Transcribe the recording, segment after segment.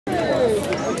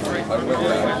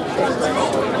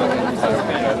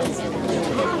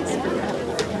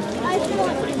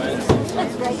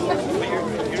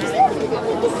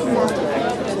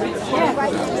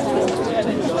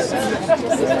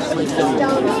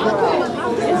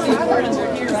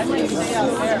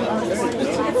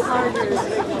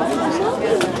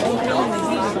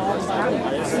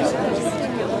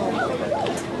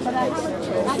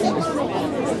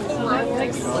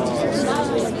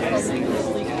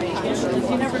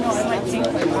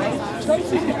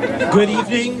Good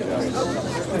evening.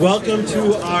 Welcome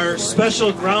to our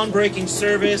special groundbreaking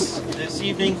service this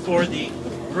evening for the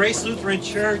Grace Lutheran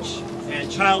Church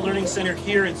and Child Learning Center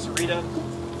here in Sahuarita.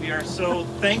 We are so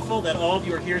thankful that all of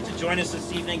you are here to join us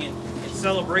this evening in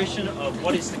celebration of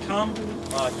what is to come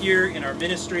here in our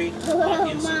ministry in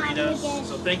Sahuarita.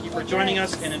 So thank you for joining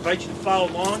us, and invite you to follow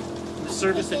along in the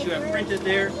service that you have printed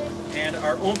there. And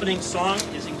our opening song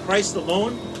is In Christ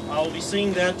Alone. I'll be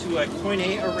singing that to a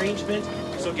Koine arrangement.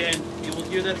 So again, you will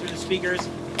hear that through the speakers,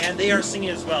 and they are singing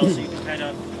as well, so you can kind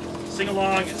of sing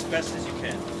along as best as you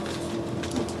can.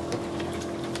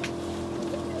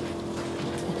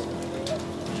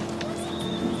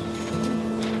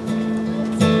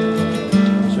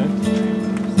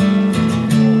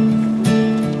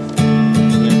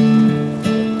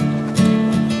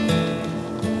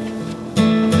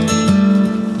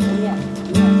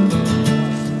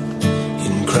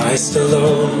 In Christ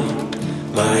alone,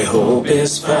 my hope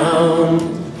is found.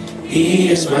 He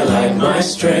is my light, my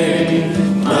strength,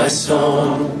 my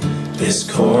song. This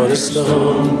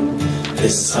cornerstone,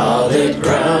 this solid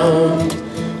ground,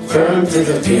 firm through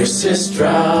the fiercest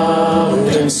drought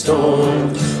and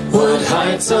storm. What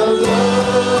heights of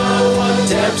love, what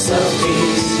depths of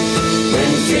peace,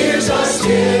 when fears are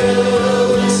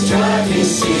still and striving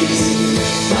cease.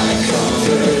 My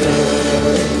comforter,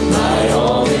 my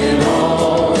all in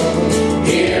all,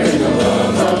 here in the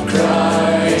love of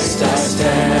Christ I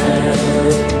stand.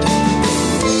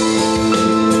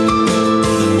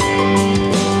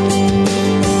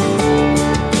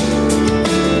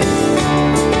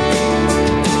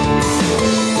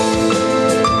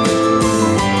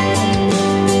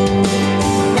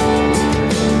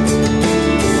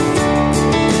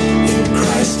 In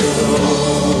Christ alone,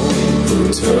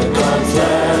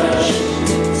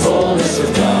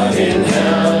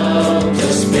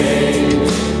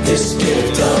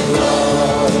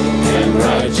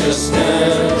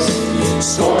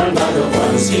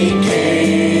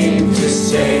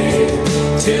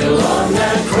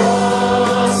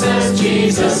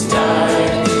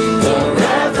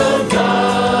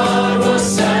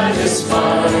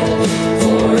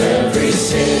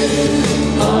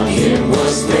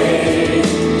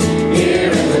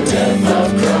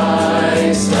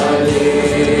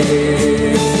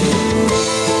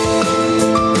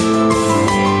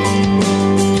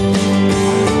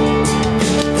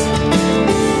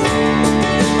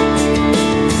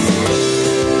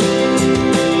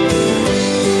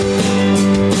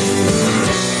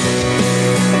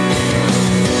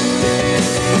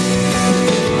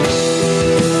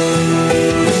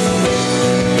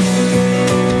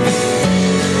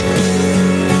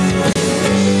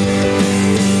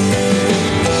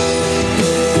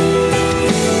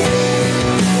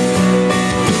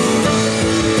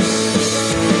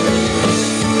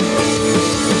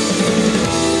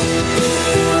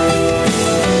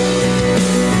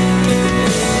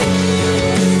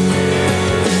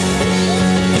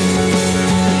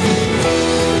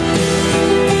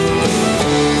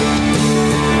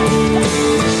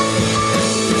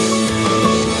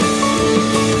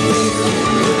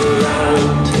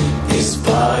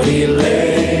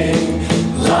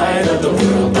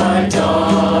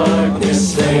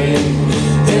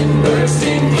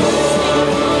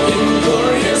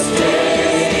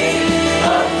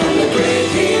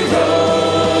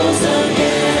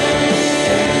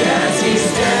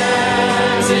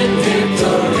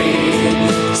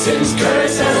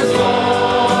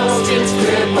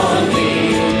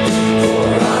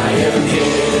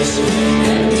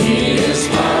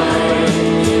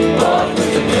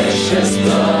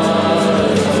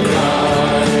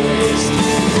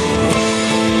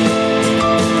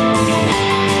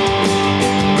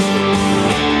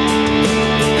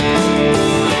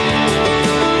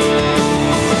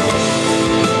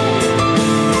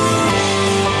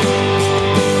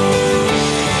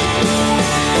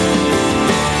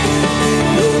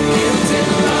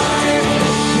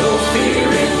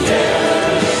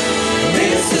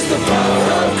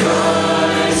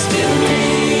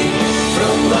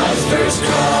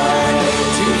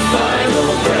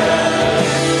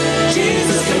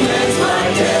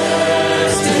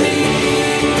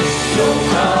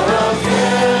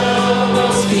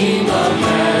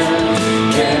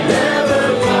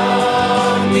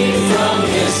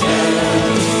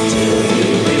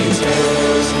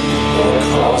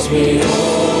 me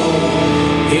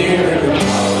home. Here in the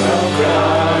power of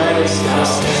Christ I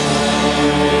stand.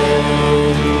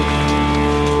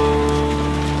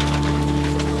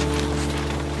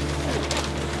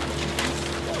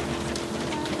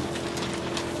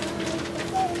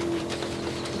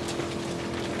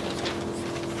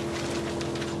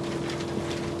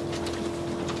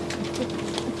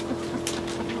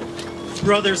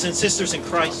 Brothers and sisters in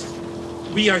Christ,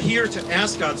 we are here to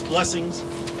ask God's blessings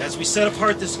as we set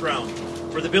apart this ground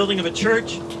for the building of a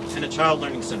church and a child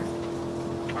learning center.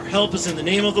 Our help is in the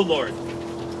name of the Lord,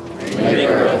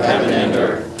 Maker of heaven and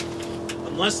earth.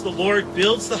 Unless the Lord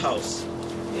builds the house,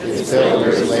 Its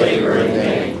builders labor in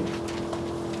vain.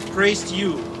 Praise to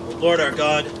you, O Lord our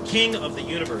God, King of the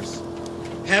universe.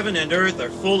 Heaven and earth are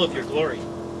full of your glory.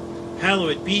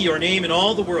 Hallowed be your name in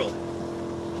all the world.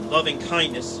 In loving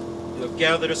kindness, you have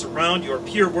gathered us around your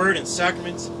pure word and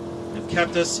sacraments, and have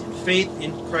kept us in faith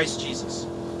in Christ Jesus.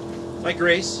 By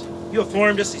grace, you have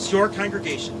formed us as your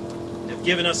congregation, and have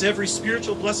given us every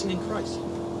spiritual blessing in Christ.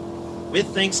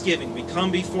 With thanksgiving, we come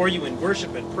before you in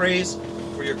worship and praise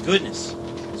for your goodness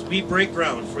as we break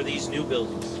ground for these new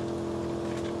buildings.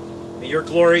 May your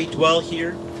glory dwell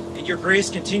here, and your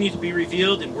grace continue to be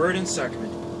revealed in word and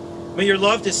sacrament. May your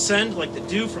love descend like the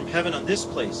dew from heaven on this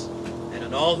place, and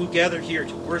on all who gather here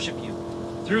to worship you,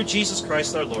 through Jesus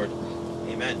Christ our Lord.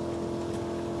 Amen.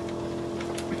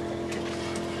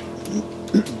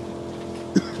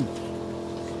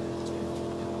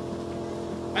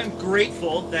 I'm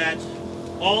grateful that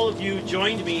all of you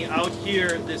joined me out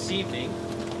here this evening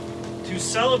to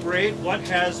celebrate what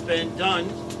has been done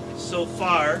so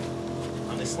far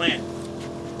on this land.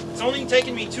 It's only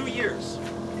taken me 2 years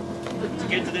to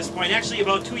get to this point. Actually,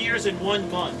 about 2 years and 1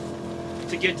 month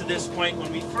to get to this point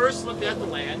when we first looked at the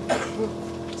land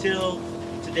till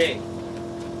today.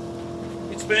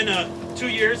 It's been 2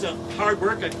 years of hard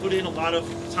work. I put in a lot of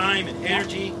time and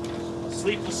energy,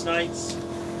 sleepless nights,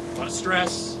 a lot of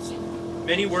stress,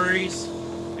 many worries,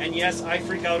 and yes, I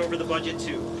freak out over the budget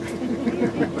too.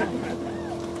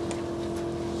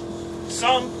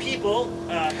 Some people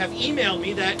have emailed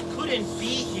me that couldn't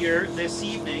be here this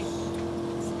evening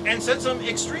and said some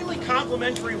extremely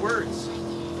complimentary words,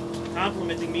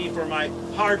 complimenting me for my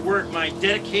hard work, my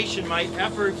dedication, my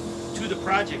effort to the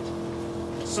project.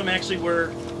 Some actually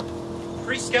were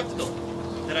pretty skeptical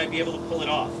that I'd be able to pull it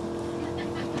off.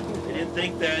 They didn't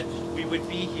think that we would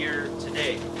be here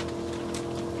today.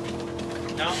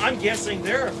 Now, I'm guessing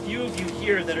there are a few of you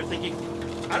here that are thinking,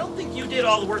 I don't think you did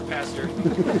all the work, Pastor.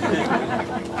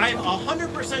 I'm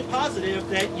 100% positive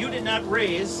that you did not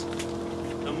raise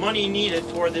the money needed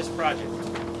for this project.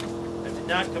 That did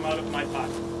not come out of my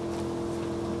pocket.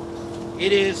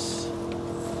 It is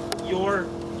your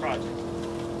project.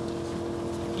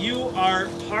 You are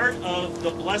part of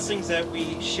the blessings that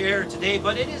we share today,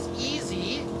 but it is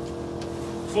easy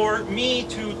for me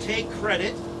to take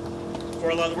credit for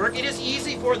a lot of the work. It is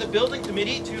easy for the building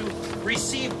committee to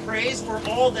receive praise for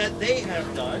all that they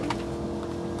have done.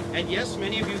 And yes,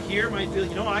 many of you here might feel,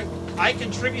 you know, I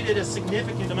contributed a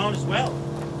significant amount as well.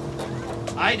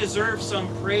 I deserve some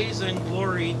praise and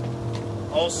glory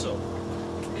also.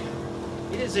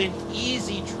 It is an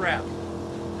easy trap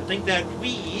to think that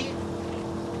we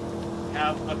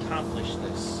have accomplished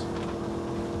this.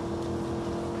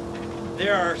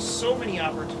 There are so many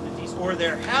opportunities, or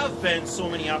there have been so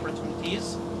many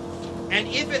opportunities, and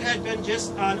if it had been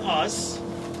just on us,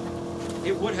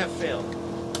 it would have failed.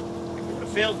 It would have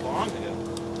failed long ago.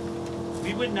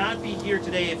 We would not be here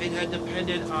today if it had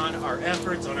depended on our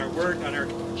efforts, on our work, on our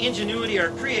ingenuity, our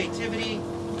creativity.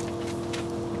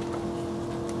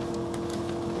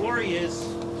 Glory is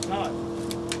God.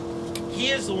 He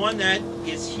is the one that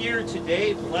is here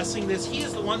today blessing this. He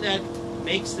is the one that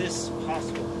makes this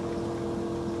possible.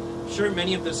 I'm sure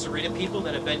many of the Sahuarita people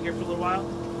that have been here for a little while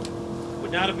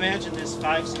would not have imagined this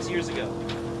 5-6 years ago.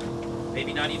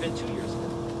 Maybe not even 2 years ago.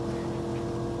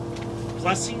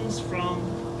 Blessings from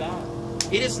God.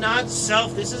 It is not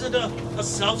this isn't a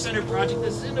self-centered project.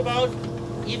 This isn't about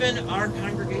even our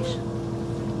congregation.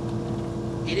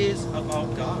 It is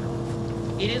about God.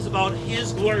 It is about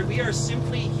His glory. We are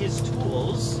simply His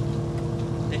tools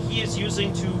that He is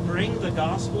using to bring the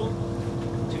gospel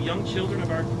to young children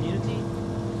of our community,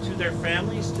 to their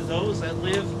families, to those that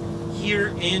live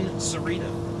here in Sahuarita.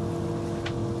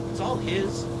 It's all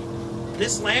His.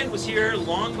 This land was here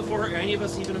long before any of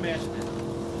us even imagined it.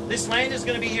 This land is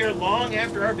going to be here long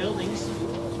after our buildings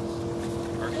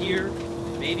are here,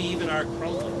 maybe even are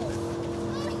crumbling.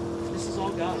 This is all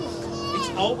God's.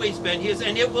 It's always been His,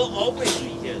 and it will always be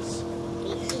His.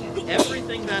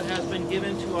 Everything that has been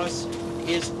given to us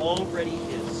is already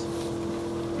His.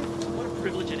 What a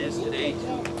privilege it is today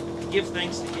to give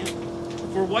thanks to Him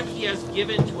for what He has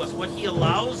given to us, what He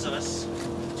allows us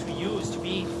to use, to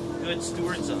be good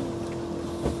stewards of,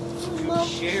 to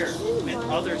share with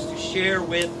others, to share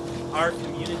with our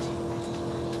community.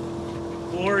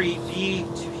 Glory be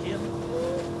to Him.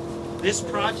 This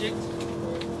project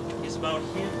is about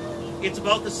Him. It's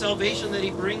about the salvation that He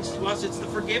brings to us. It's the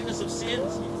forgiveness of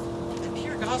sins. The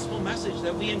pure gospel message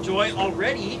that we enjoy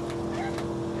already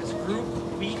as a group,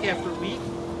 week after week.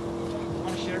 I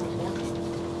want to share with more people.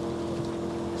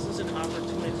 This is an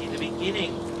opportunity, the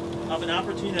beginning of an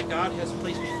opportunity that God has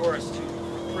placed before us to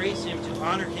praise Him, to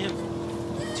honor Him,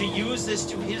 to use this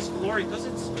to His glory, because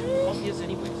it's all His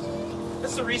anyways.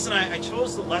 That's the reason I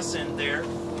chose the lesson there,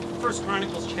 1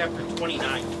 Chronicles chapter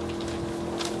 29.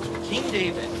 King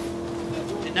David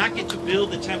did not get to build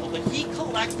the temple, but he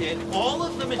collected all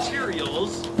of the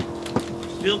materials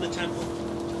to build the temple.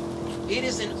 It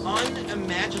is an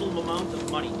unimaginable amount of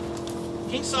money.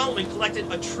 King Solomon collected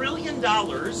 $1 trillion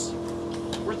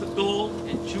worth of gold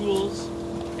and jewels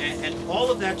and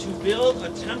all of that to build a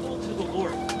temple to the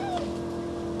Lord.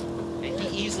 And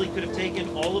he easily could have taken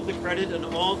all of the credit and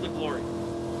all of the glory.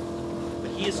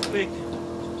 But he is quick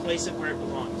to place it where it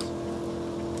belongs.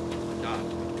 God.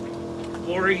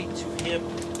 Glory to Him.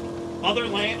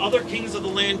 Other kings of the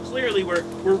land clearly were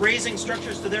raising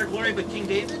structures to their glory, but King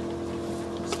David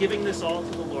was giving this all to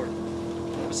the Lord.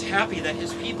 He was happy that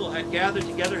his people had gathered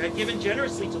together, had given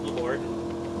generously to the Lord,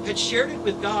 had shared it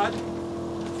with God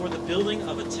for the building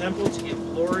of a temple to give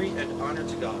glory and honor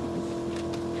to God.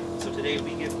 So today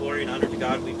we give glory and honor to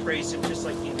God. We praise Him just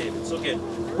like King David. So again,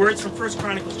 words from 1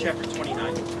 Chronicles chapter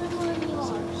 29.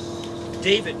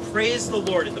 David praised the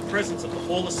Lord in the presence of the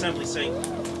whole assembly, saying,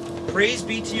 "Praise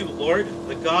be to you, Lord,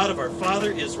 the God of our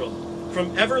father Israel,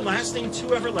 from everlasting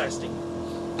to everlasting.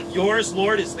 Yours,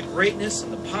 Lord, is the greatness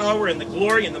and the power and the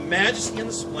glory and the majesty and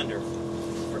the splendor.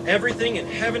 For everything in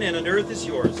heaven and on earth is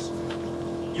yours.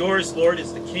 Yours, Lord,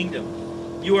 is the kingdom.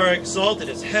 You are exalted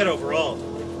as head over all.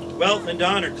 Wealth and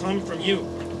honor come from you.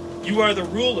 You are the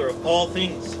ruler of all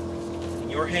things. In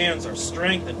your hands are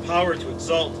strength and power to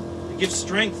exalt, to give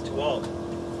strength to all.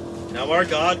 Now, our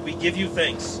God, we give you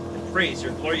thanks and praise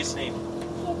your glorious name.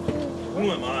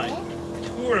 Who am I? And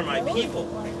who are my people,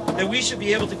 that we should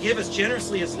be able to give as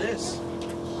generously as this?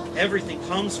 Everything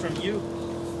comes from you,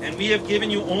 and we have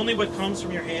given you only what comes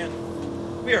from your hand.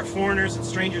 We are foreigners and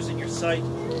strangers in your sight,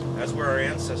 as were our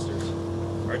ancestors.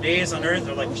 Our days on earth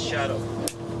are like a shadow,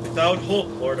 without hope,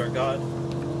 Lord our God.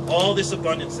 All this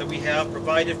abundance that we have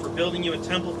provided for building you a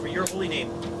temple for your holy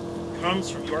name comes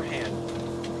from your hand.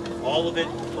 All of it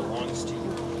belongs to you."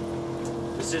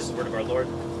 This is the word of our Lord.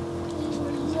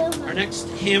 Our next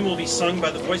hymn will be sung by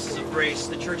the Voices of Grace,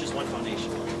 the Church's One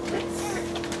Foundation.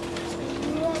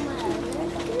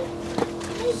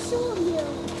 I saw you.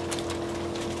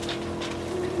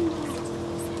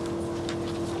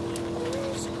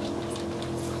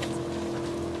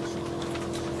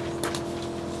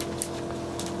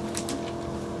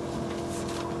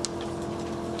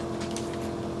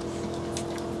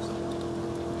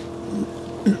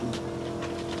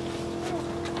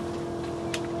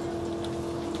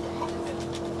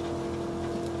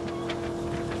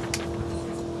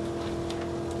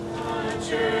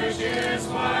 Church's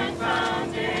one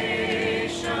foundation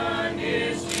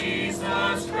is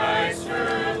Jesus Christ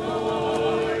her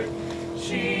Lord.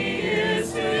 She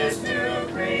is His new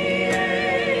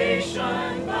creation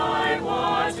by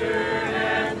water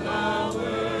and the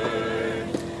Word.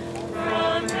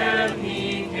 From heaven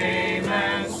He came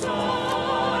and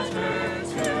sought her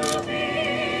to be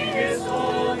His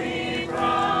holy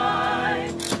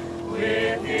bride.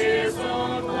 With His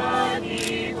own blood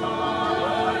He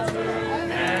bought her.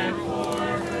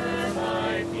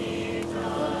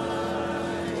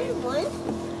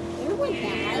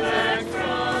 Elect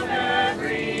from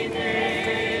every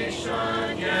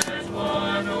nation, yet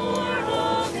one o'er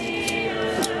all the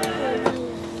earth.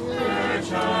 Her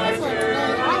charter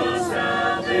of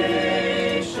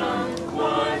salvation,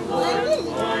 one Lord,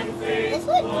 one faith,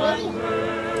 one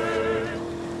word.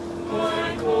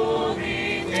 One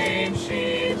holy name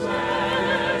she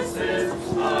blesses,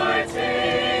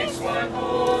 partakes one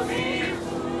holy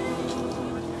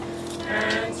food,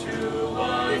 and to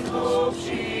one hope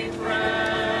she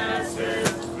presses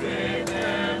with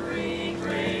every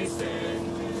grace and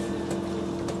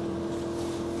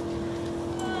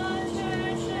The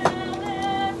church shall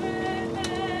never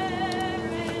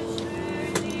perish, her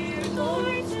dear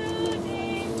Lord to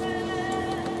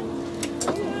defend.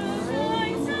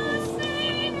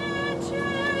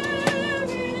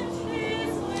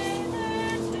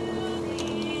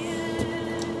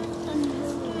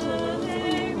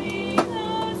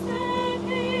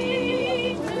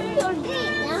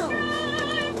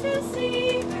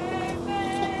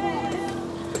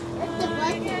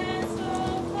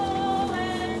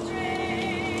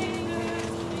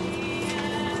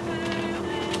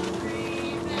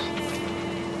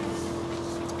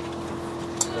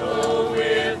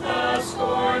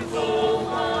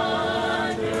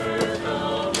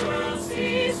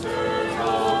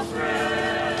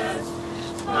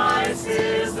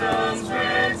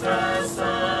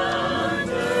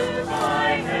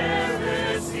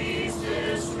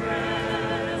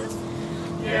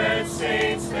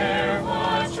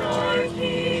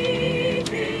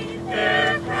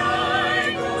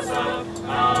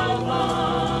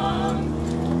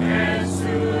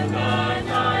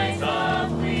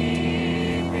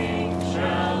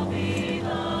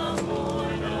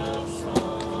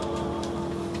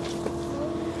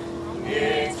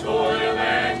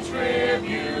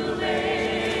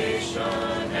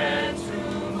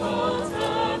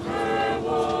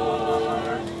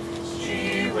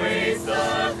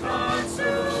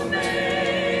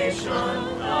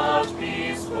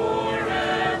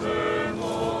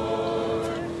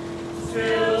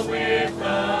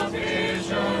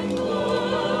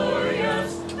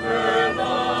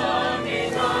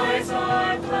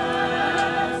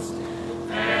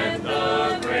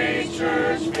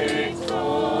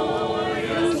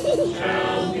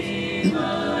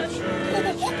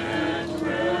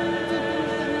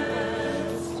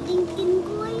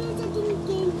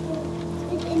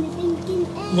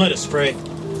 Let us pray.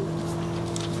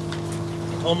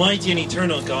 Almighty and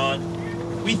eternal God,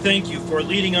 we thank you for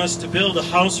leading us to build a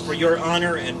house for your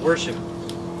honor and worship.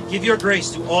 Give your grace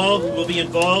to all who will be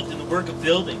involved in the work of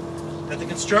building, that the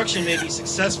construction may be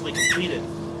successfully completed.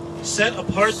 Set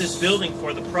apart this building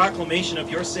for the proclamation of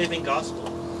your saving gospel,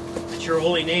 that your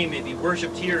holy name may be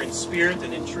worshipped here in spirit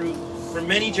and in truth for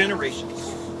many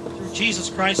generations. Through Jesus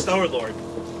Christ our Lord.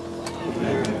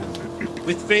 Amen.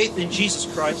 With faith in Jesus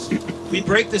Christ, we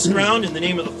break this ground in the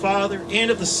name of the Father, and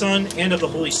of the Son, and of the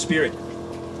Holy Spirit.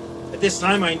 At this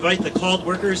time, I invite the called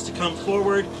workers to come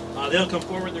forward. They'll come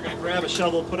forward, they're going to grab a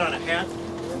shovel, put on a hat,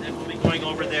 and then we'll be going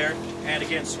over there. And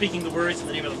again, speaking the words in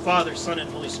the name of the Father, Son, and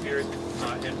Holy Spirit,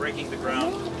 and breaking the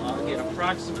ground. Again,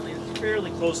 approximately, fairly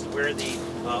close to where the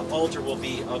altar will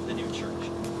be of the new church.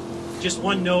 Just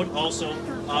one note also,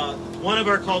 one of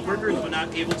our called workers was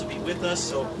not able to be with us,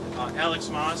 so Alex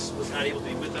Moss was not able to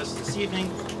be with us this evening,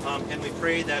 and we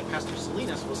pray that Pastor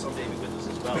Salinas will someday be with us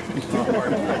as well.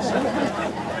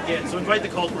 Again, so invite the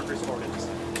called workers forward at this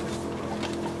time.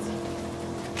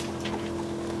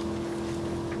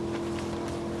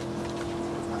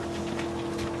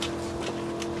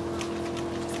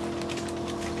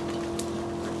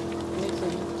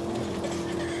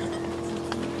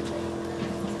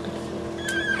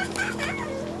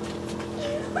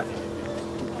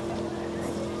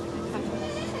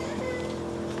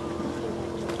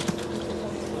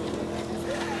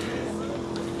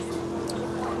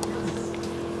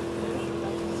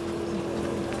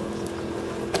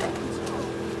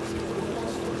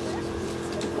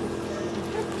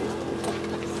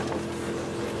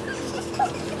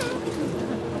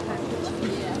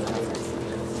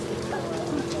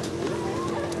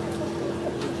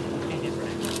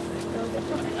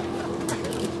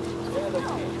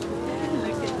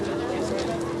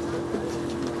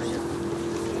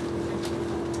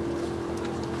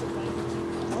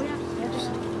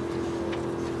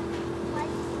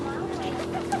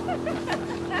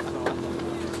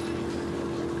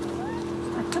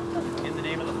 In the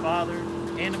name of the Father,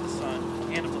 and of the Son,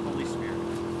 and of the Holy Spirit.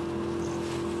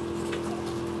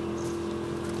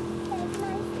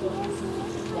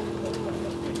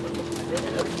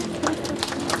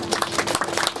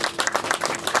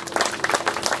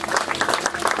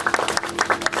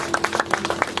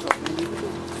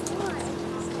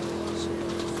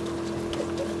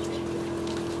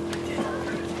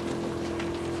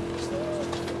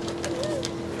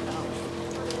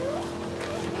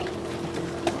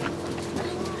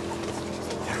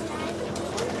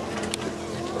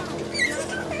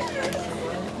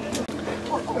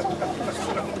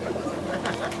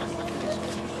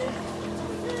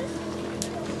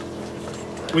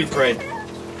 We pray.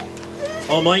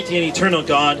 Almighty and eternal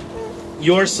God,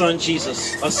 your Son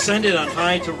Jesus ascended on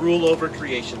high to rule over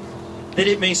creation, that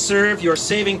it may serve your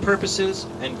saving purposes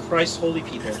and Christ's holy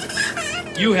people.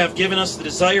 You have given us the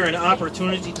desire and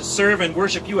opportunity to serve and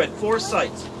worship you at 4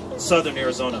 sites in southern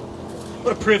Arizona.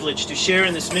 What a privilege to share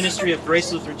in this ministry of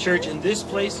Grace Lutheran Church in this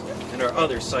place and our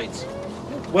other sites.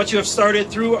 What you have started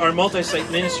through our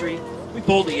multi-site ministry, we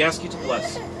boldly ask you to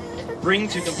bless. Bring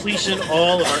to completion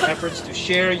all of our efforts to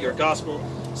share your gospel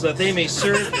so that they may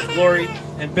serve your glory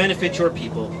and benefit your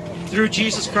people. Through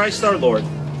Jesus Christ our Lord.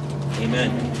 Amen.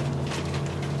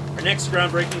 Our next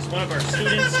groundbreaking is one of our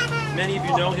students. Many of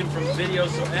you know him from the video,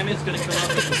 so Emmett's going to come up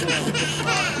and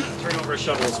turn over a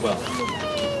shovel as well.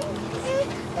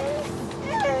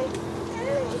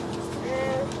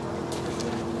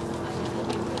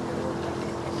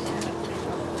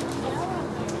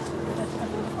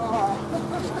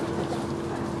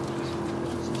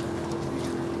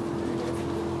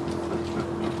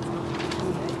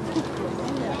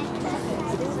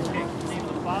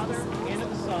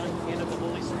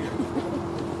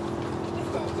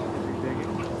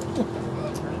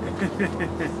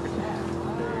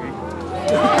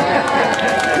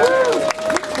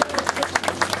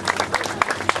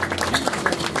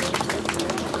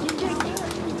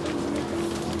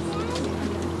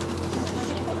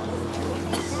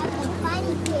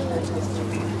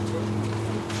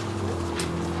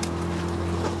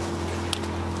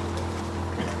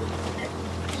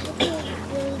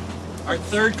 Our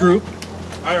third group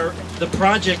are the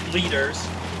project leaders,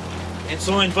 and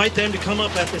so I invite them to come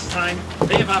up at this time.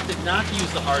 They have opted not to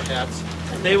use the hard hats.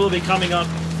 They will be coming up,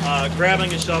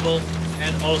 grabbing a shovel,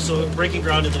 and also breaking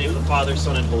ground in the name of the Father,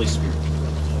 Son, and Holy Spirit.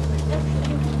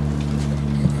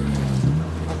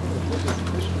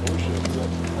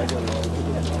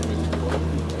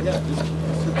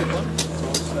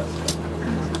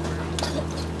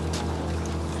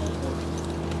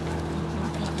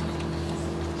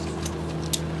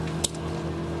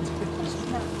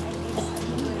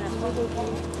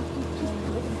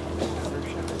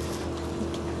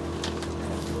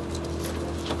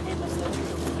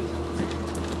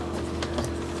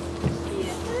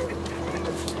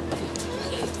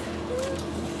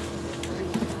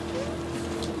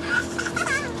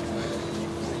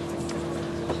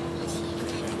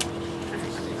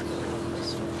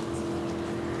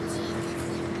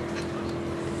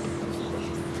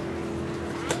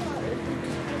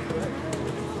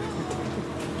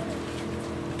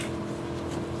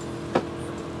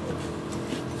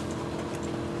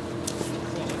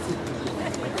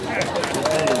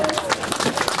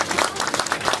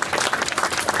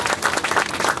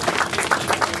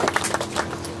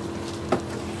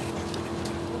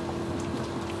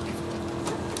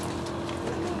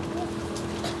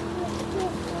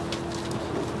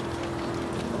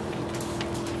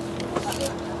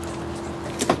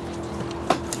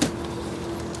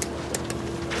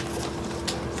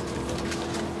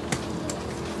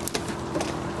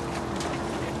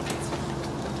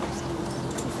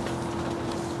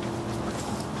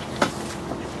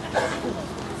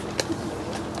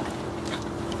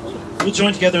 We'll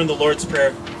join together in the Lord's Prayer.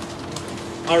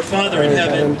 Our Father in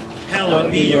heaven,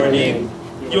 hallowed be your name.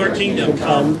 Your kingdom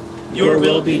come, your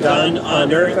will be done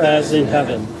on earth as in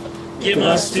heaven. Give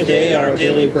us today our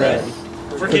daily bread.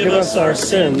 Forgive us our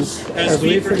sins, as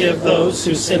we forgive those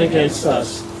who sin against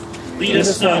us. Lead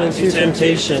us not into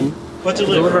temptation, but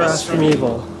deliver us from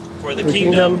evil. For the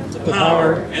kingdom, the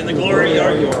power, and the glory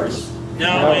are yours,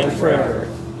 now and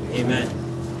forever.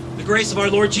 Amen. The grace of our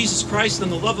Lord Jesus Christ and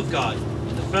the love of God,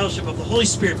 fellowship of the Holy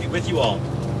Spirit be with you all.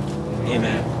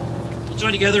 Amen. We'll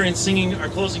join together in singing our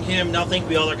closing hymn, Now Thank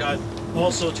We All Our God,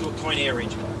 also to a Koine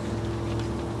arrangement.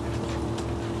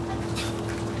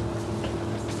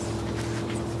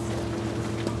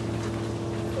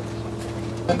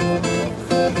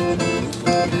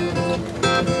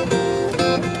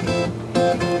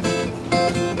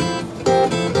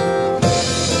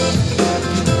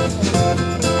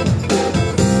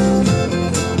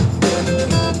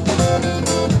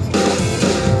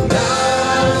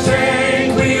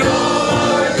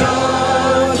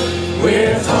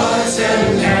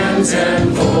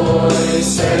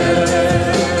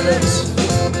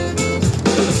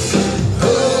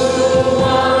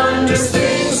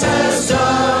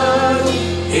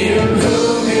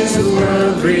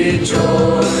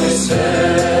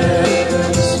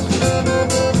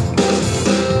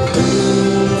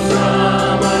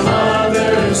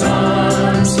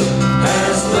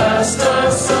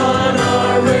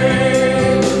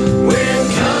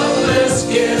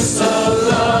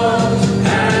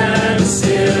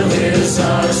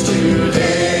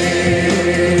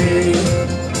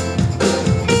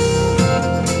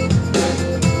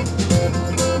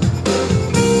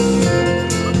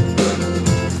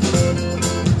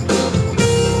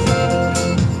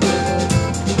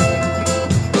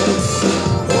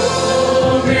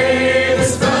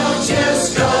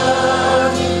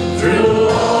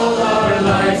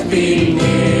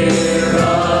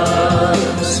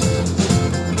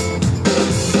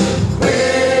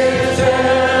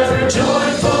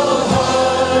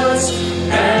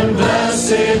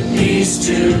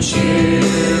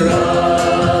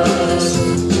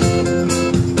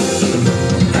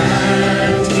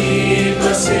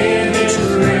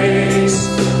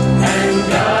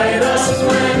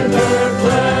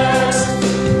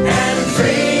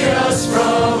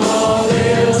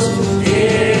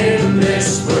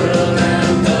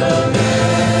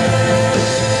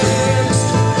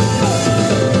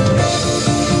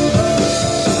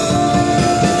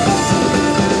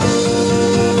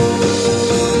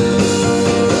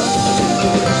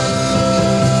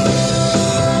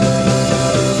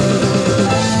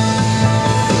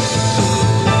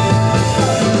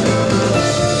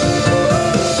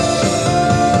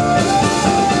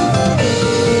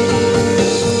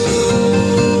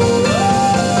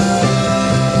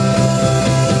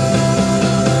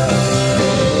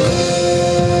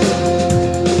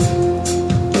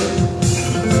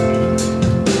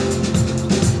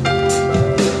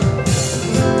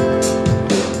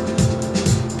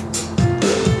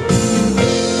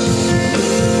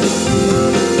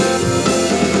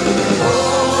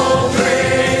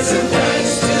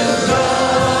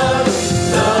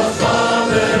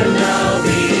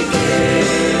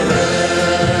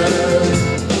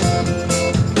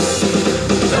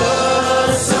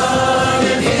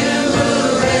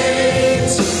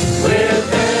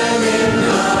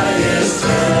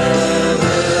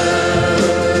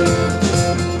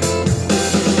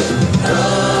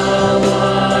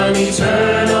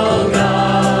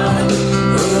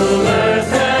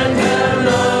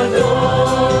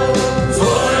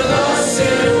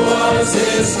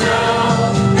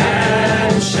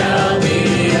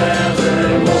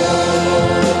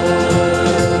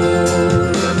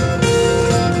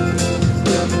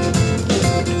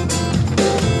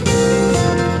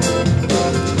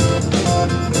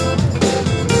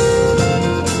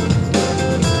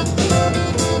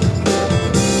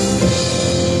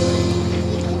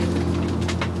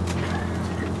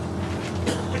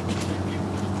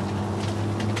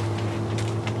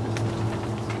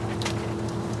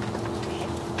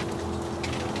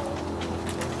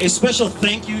 A special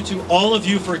thank you to all of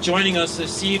you for joining us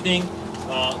this evening.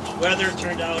 The weather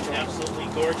turned out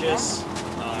absolutely gorgeous.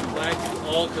 I'm glad you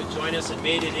all could join us and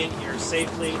made it in here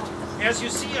safely. As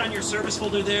you see on your service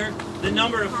folder there, the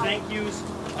number of thank yous.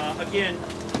 Again,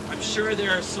 I'm sure there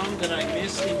are some that I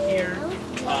missed in here.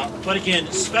 But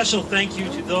again, special thank you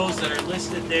to those that are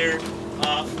listed there.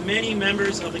 Many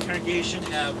members of the congregation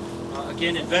have,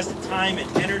 again, invested time and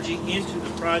energy into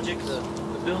the project. The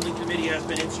building committee has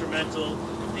been instrumental.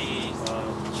 The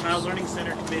Child Learning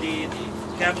Center Committee,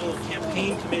 the Capital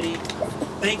Campaign Committee.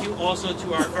 Thank you also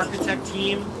to our architect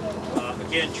team.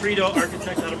 Again, Trito,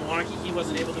 architect out of Milwaukee, he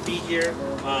wasn't able to be here.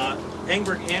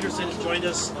 Engberg Anderson has joined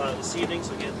us this evening,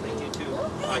 so again, thank you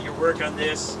to your work on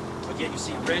this. Again, you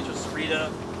see Rancho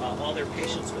Sahuarita, all their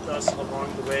patience with us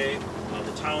along the way,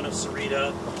 the town of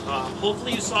Sahuarita.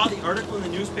 Hopefully you saw the article in the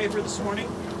newspaper this morning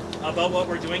about what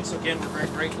we're doing, so again, we're very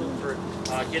grateful for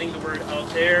getting the word out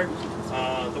there.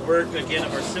 The work, again,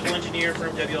 of our civil engineer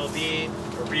firm, WLB,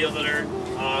 a realtor.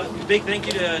 Big thank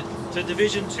you to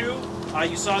Division 2.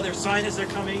 You saw their sign as they're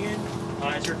coming in.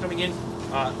 As you're coming in,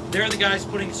 they're the guys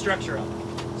putting the structure up.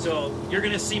 So you're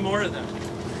going to see more of them.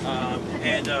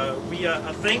 We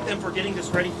thank them for getting this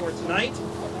ready for tonight.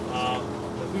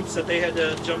 The hoops that they had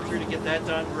to jump through to get that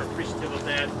done, we're appreciative of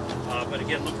that. But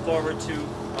again, look forward to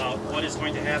what is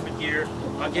going to happen here.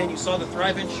 Again, you saw the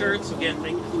Thrive-In shirts. Again,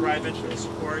 thank you to Thrive-In for the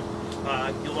support.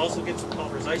 You'll also get some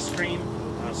Culver's ice cream,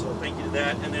 so thank you to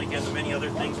that. And then again, the many other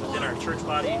things within our church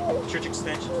body, church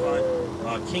extension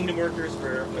fund, Kingdom Workers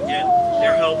for, again,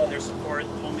 their help and their support,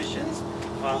 home missions.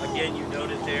 Again, you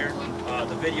noted there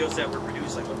the videos that were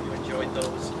produced. I hope you enjoyed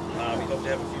those. We hope to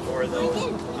have a few more of those.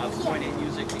 The Point 8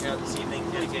 music we had this evening.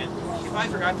 And again, if I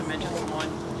forgot to mention someone,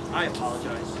 I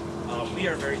apologize. We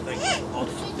are very thankful for all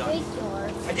that you've done.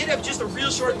 I did have just a real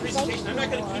short presentation. I'm not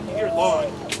going to keep you here long.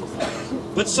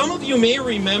 But some of you may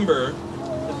remember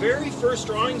the very first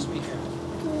drawings we had.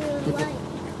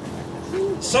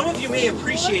 Some of you may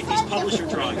appreciate these publisher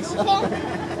drawings.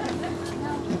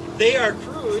 They are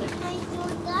crude.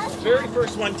 The very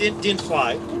first one didn't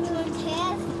fly.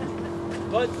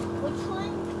 But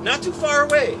not too far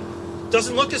away.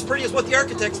 Doesn't look as pretty as what the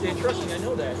architects did. Trust me, I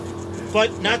know that.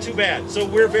 But not too bad. So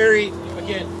we're very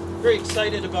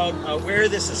excited about where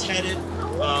this is headed,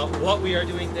 what we are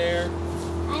doing there.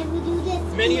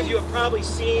 Many of you have probably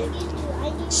seen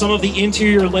some of the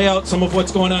interior layout, some of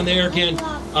what's going on there. Again,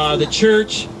 the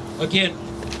church, again,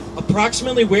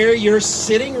 approximately where you're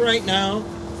sitting right now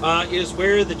is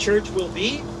where the church will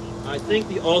be. I think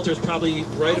the altar is probably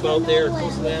right about there,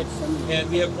 close to that. And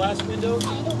we have glass windows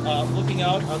looking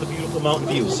out on the beautiful mountain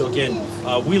view. So again,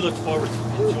 we look forward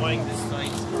to enjoying this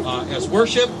night as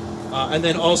worship. And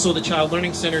then also the Child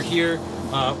Learning Center here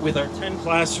with our 10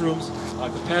 classrooms,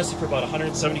 capacity for about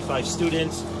 175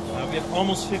 students. We have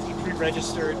almost 50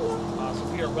 pre-registered, so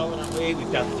we are well on our way.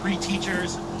 We've got 3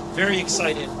 teachers. Very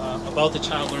excited about the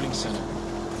Child Learning Center.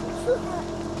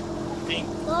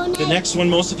 The next one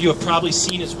most of you have probably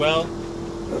seen as well,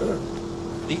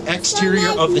 the exterior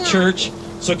of the church.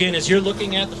 So again, as you're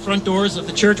looking at the front doors of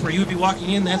the church where you would be walking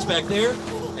in, that's back there.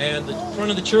 And the front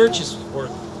of the church is, or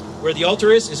where the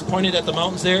altar is pointed at the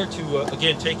mountains there to,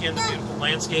 again, take in the beautiful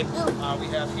landscape we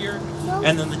have here.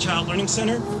 And then the Child Learning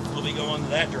Center will be going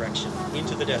that direction,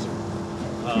 into the desert.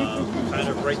 Kind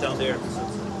of right down there.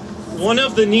 One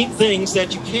of the neat things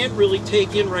that you can't really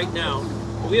take in right now,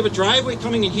 we have a driveway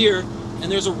coming in here,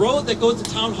 and there's a road that goes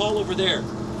to Town Hall over there.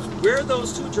 Where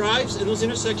those 2 drives and those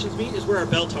intersections meet is where our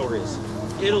bell tower is.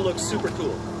 It'll look super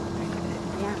cool.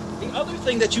 The other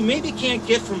thing that you maybe can't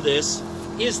get from this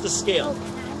is the scale.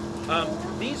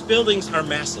 These buildings are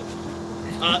massive.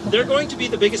 They're going to be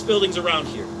the biggest buildings around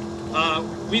here.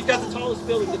 We've got the tallest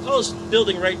building. The tallest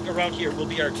building right around here will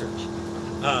be our church.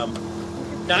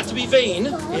 Not to be vain,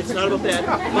 it's not about that,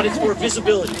 but it's for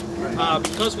visibility.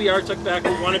 Because we are tucked back,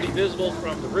 we want to be visible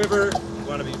from the river, we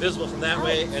want to be visible from that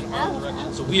way and all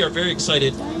directions. So we are very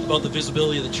excited about the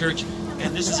visibility of the church,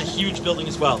 and this is a huge building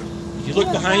as well. If you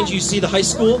look behind you, you see the high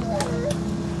school.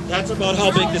 That's about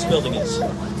how big this building is.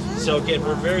 So again,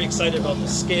 we're very excited about the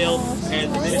scale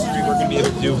and the ministry we're going to be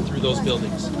able to do through those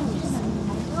buildings.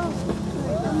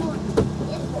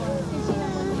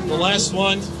 The last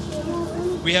one,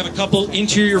 we have a couple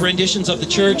interior renditions of the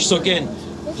church. So again,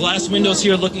 glass windows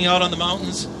here looking out on the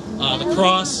mountains, the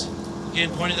cross,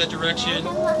 again, pointing that direction.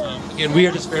 Again, we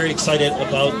are just very excited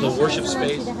about the worship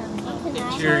space,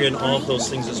 interior, and all of those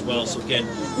things as well. So again,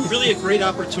 really a great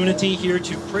opportunity here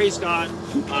to praise God,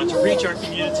 to reach our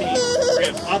community. We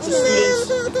have lots of students,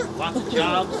 lots of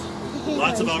jobs,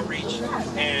 lots of outreach,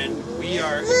 and we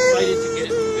are excited to get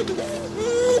it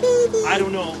moving. I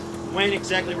don't know when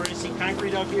exactly we're going to see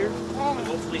concrete out here, but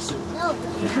hopefully soon.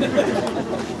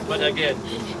 But again,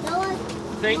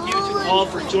 thank you to all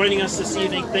for joining us this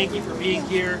evening. Thank you for being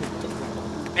here.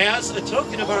 As a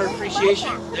token of our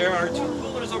appreciation, there are 2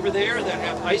 coolers over there that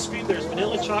have ice cream. There's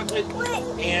vanilla chocolate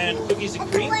and cookies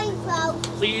and cream.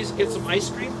 Please get some ice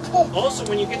cream. Also,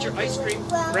 when you get your ice cream,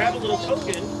 grab a little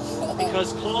token,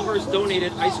 because Culver's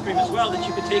donated ice cream as well that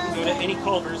you can take and go to any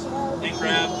Culver's and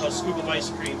grab a scoop of ice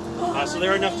cream. So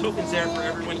there are enough tokens there for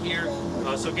everyone here.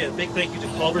 So again, big thank you to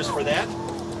Culver's for that.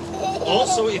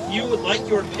 Also, if you would like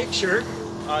your picture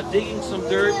digging some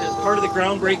dirt as part of the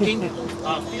groundbreaking,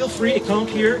 feel free to come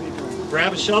here,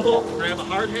 grab a shovel, grab a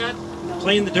hard hat,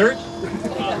 play in the dirt.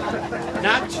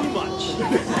 Not too much.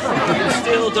 It's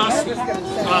still dusty.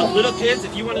 Little kids,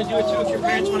 if you want to do it too, if your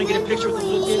parents want to get a picture with the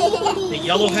little kids, the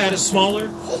yellow hat is smaller,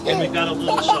 and we've got a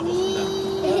little shovel for them.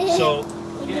 So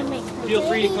feel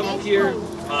free to come up here,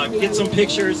 get some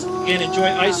pictures, and enjoy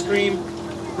ice cream.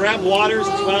 Grab waters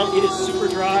as well. It is super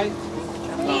dry,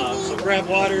 so grab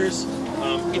waters.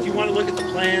 If you want to look at the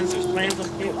plans, there's plans up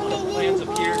here.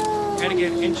 And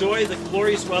again, enjoy the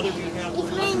glorious weather we have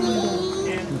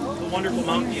and the wonderful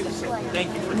mountain views. So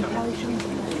thank you for coming.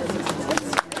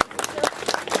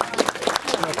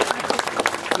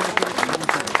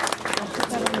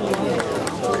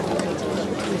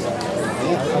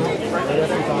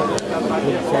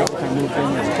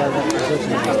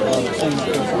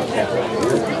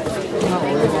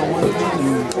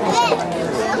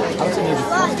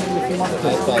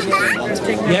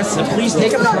 Yes, and please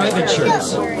take the private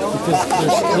shirts.